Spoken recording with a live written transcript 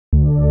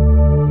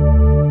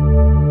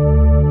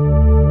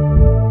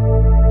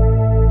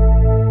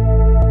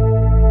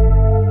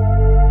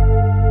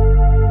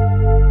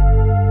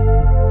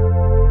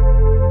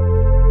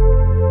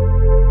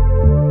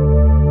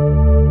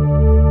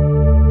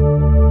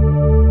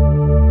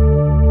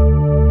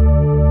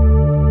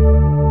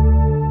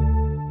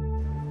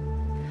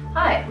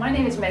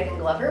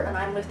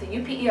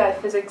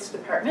Physics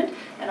Department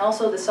and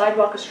also the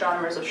Sidewalk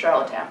Astronomers of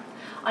Charlottetown.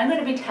 I'm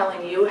going to be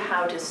telling you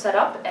how to set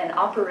up and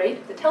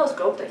operate the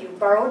telescope that you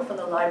borrowed from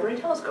the Library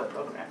Telescope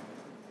Program.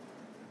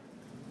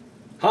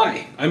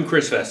 Hi, I'm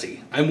Chris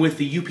Vesey. I'm with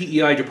the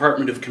UPEI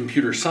Department of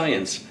Computer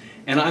Science,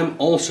 and I'm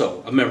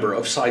also a member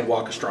of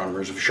Sidewalk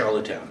Astronomers of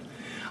Charlottetown.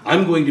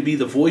 I'm going to be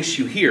the voice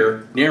you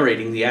hear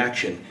narrating the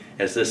action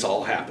as this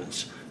all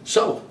happens.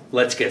 So,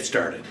 let's get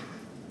started.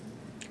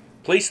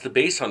 Place the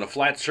base on a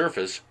flat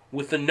surface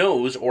with the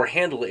nose or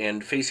handle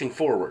end facing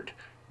forward,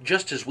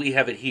 just as we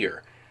have it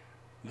here.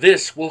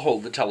 This will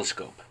hold the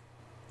telescope.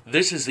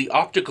 This is the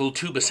optical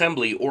tube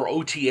assembly, or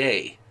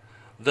OTA.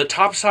 The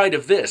top side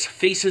of this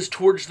faces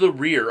towards the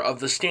rear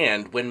of the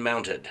stand when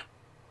mounted.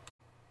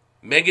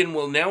 Megan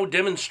will now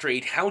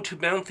demonstrate how to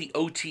mount the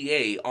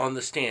OTA on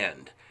the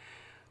stand.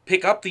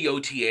 Pick up the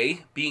OTA,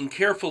 being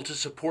careful to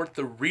support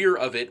the rear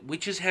of it,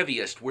 which is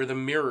heaviest where the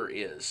mirror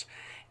is,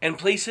 and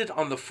place it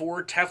on the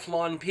 4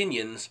 Teflon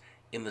pinions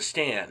in the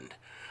stand.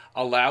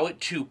 Allow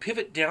it to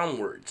pivot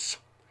downwards.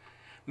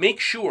 Make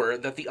sure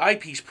that the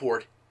eyepiece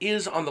port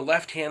is on the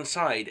left-hand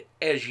side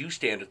as you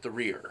stand at the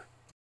rear.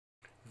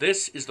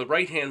 This is the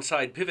right-hand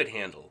side pivot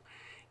handle.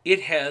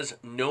 It has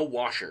no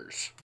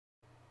washers.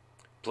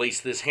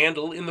 Place this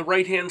handle in the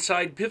right-hand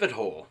side pivot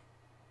hole,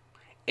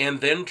 and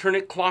then turn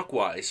it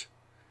clockwise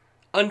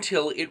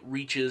until it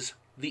reaches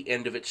the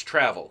end of its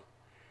travel.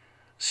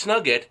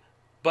 Snug it,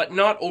 but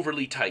not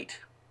overly tight.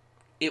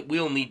 It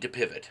will need to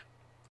pivot.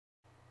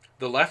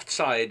 The left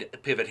side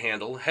pivot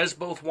handle has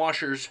both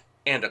washers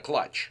and a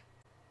clutch.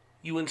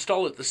 You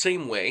install it the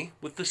same way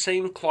with the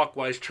same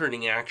clockwise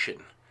turning action.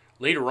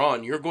 Later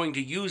on, you're going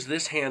to use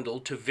this handle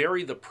to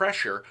vary the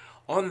pressure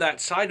on that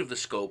side of the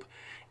scope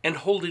and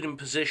hold it in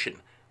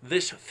position.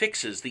 This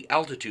fixes the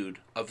altitude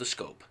of the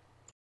scope.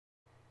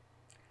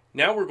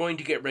 Now we're going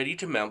to get ready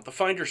to mount the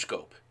finder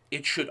scope.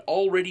 It should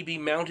already be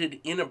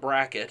mounted in a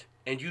bracket,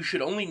 and you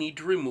should only need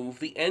to remove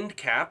the end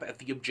cap at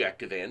the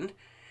objective end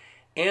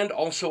and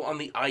also on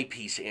the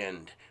eyepiece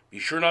end. Be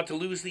sure not to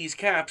lose these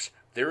caps,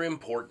 they're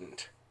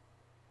important.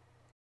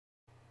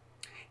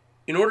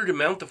 In order to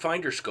mount the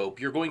finder scope,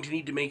 you're going to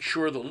need to make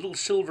sure the little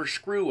silver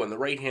screw on the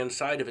right-hand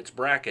side of its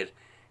bracket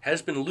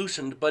has been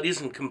loosened but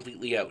isn't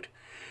completely out.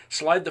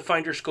 Slide the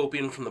finder scope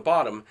in from the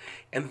bottom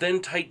and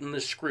then tighten the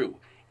screw.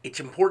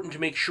 It's important to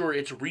make sure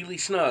it's really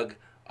snug,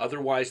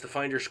 otherwise the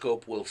finder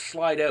scope will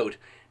slide out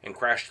and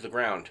crash to the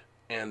ground,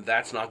 and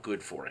that's not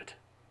good for it.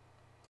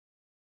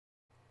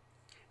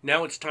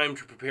 Now it's time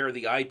to prepare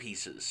the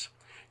eyepieces.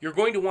 You're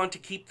going to want to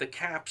keep the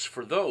caps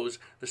for those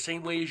the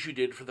same way as you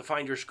did for the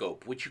finder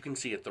scope, which you can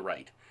see at the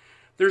right.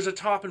 There's a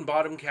top and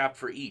bottom cap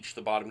for each,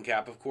 the bottom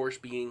cap, of course,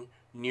 being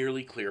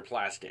nearly clear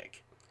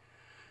plastic.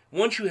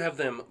 Once you have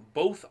them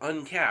both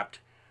uncapped,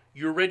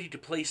 you're ready to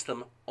place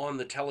them on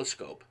the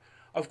telescope.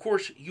 Of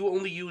course, you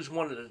only use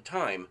one at a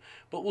time,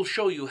 but we'll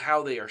show you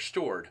how they are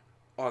stored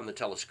on the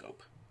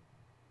telescope.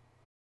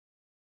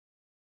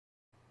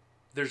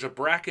 There's a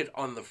bracket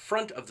on the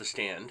front of the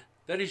stand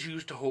that is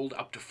used to hold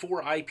up to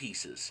 4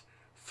 eyepieces,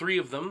 3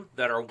 of them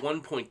that are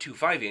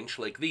 1.25 inch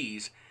like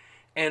these,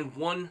 and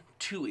 1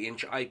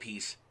 2-inch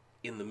eyepiece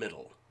in the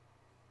middle.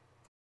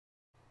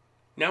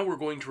 Now we're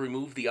going to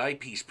remove the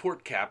eyepiece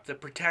port cap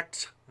that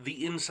protects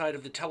the inside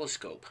of the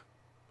telescope.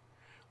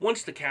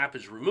 Once the cap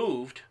is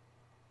removed,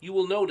 you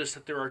will notice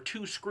that there are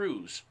 2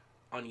 screws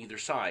on either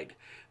side.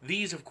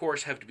 These, of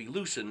course, have to be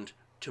loosened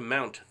to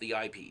mount the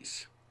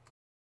eyepiece.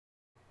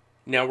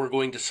 Now we're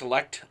going to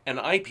select an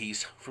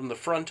eyepiece from the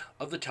front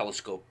of the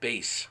telescope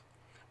base.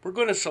 We're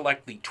going to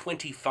select the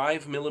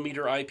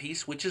 25mm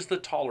eyepiece, which is the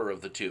taller of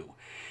the 2.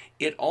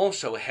 It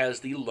also has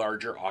the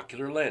larger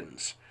ocular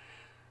lens.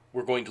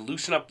 We're going to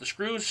loosen up the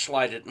screws,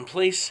 slide it in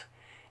place,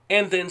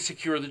 and then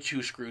secure the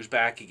 2 screws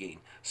back again.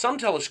 Some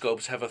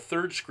telescopes have a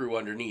 3rd screw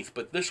underneath,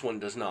 but this one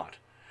does not.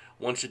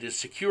 Once it is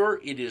secure,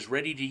 it is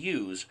ready to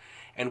use,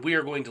 and we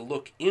are going to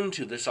look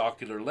into this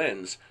ocular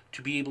lens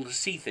to be able to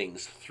see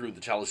things through the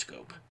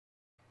telescope.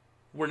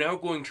 We're now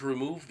going to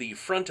remove the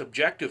front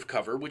objective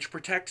cover, which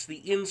protects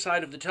the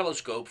inside of the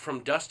telescope from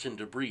dust and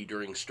debris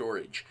during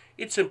storage.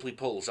 It simply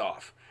pulls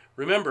off.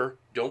 Remember,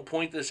 don't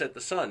point this at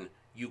the sun.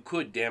 You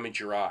could damage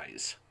your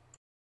eyes.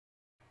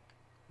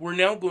 We're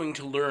now going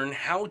to learn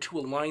how to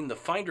align the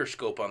finder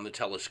scope on the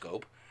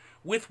telescope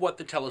with what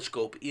the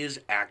telescope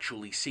is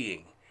actually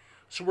seeing.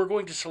 So we're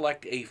going to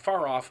select a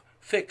far-off,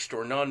 fixed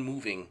or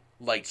non-moving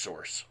light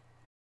source.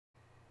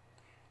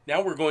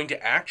 Now we're going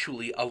to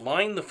actually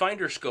align the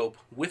finder scope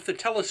with the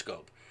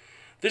telescope.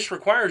 This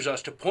requires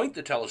us to point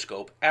the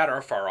telescope at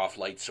our far-off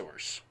light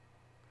source.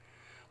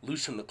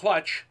 Loosen the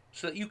clutch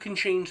so that you can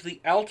change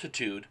the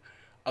altitude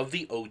of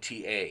the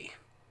OTA.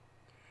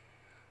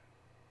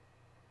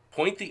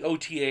 Point the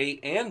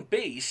OTA and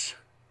base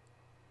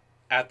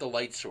at the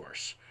light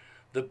source.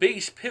 The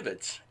base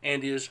pivots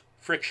and is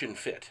friction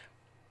fit.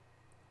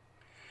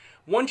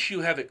 Once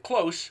you have it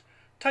close,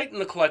 tighten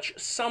the clutch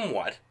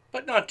somewhat,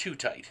 but not too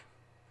tight.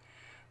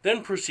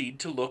 Then proceed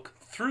to look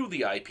through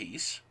the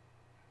eyepiece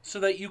so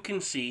that you can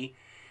see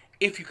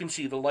if you can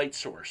see the light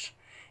source.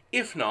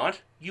 If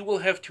not, you will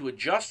have to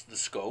adjust the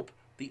scope,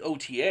 the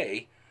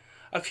OTA,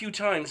 a few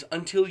times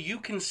until you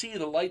can see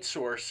the light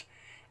source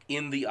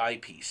in the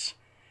eyepiece.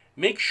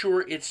 Make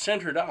sure it's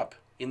centered up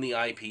in the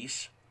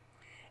eyepiece,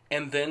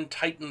 and then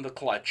tighten the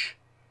clutch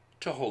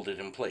to hold it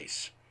in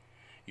place.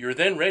 You're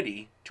then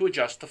ready to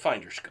adjust the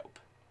finder scope.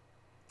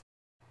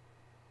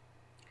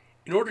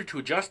 In order to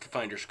adjust the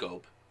finder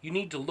scope, you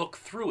need to look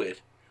through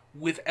it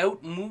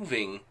without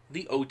moving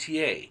the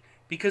OTA,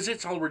 because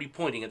it's already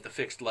pointing at the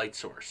fixed light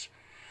source.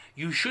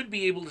 You should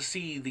be able to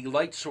see the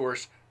light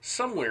source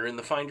somewhere in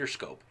the finder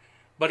scope,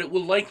 but it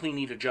will likely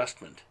need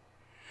adjustment.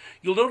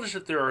 You'll notice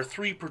that there are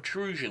 3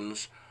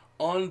 protrusions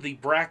on the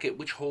bracket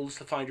which holds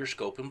the finder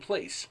scope in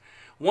place.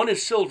 One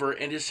is silver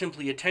and is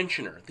simply a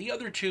tensioner. The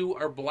other 2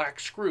 are black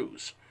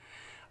screws.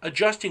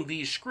 Adjusting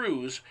these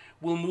screws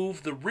will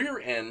move the rear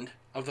end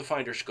of the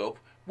finder scope,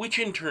 which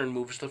in turn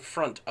moves the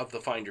front of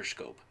the finder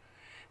scope.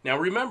 Now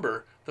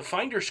remember, the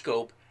finder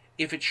scope,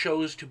 if it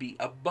shows to be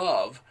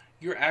above,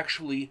 you're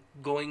actually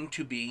going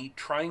to be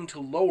trying to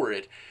lower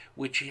it,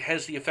 which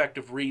has the effect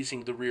of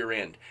raising the rear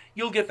end.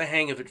 You'll get the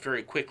hang of it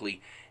very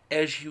quickly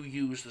as you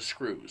use the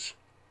screws.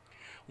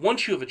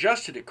 Once you have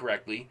adjusted it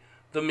correctly,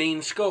 the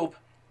main scope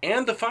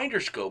and the finder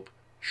scope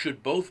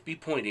should both be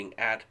pointing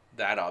at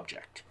that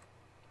object.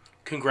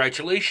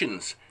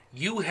 Congratulations!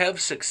 You have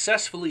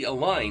successfully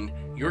aligned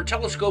your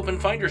telescope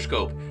and finder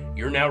scope.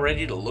 You're now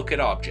ready to look at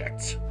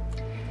objects.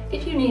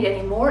 If you need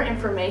any more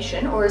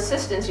information or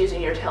assistance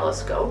using your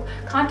telescope,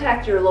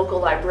 contact your local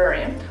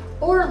librarian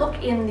or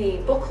look in the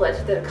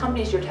booklet that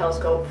accompanies your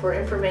telescope for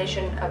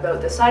information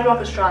about the Sidewalk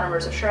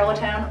Astronomers of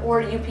Charlottetown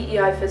or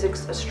UPEI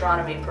Physics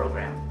Astronomy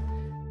program.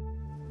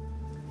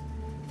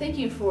 Thank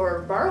you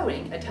for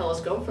borrowing a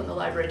telescope from the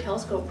Library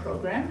Telescope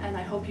program, and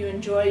I hope you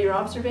enjoy your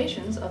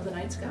observations of the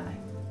night sky.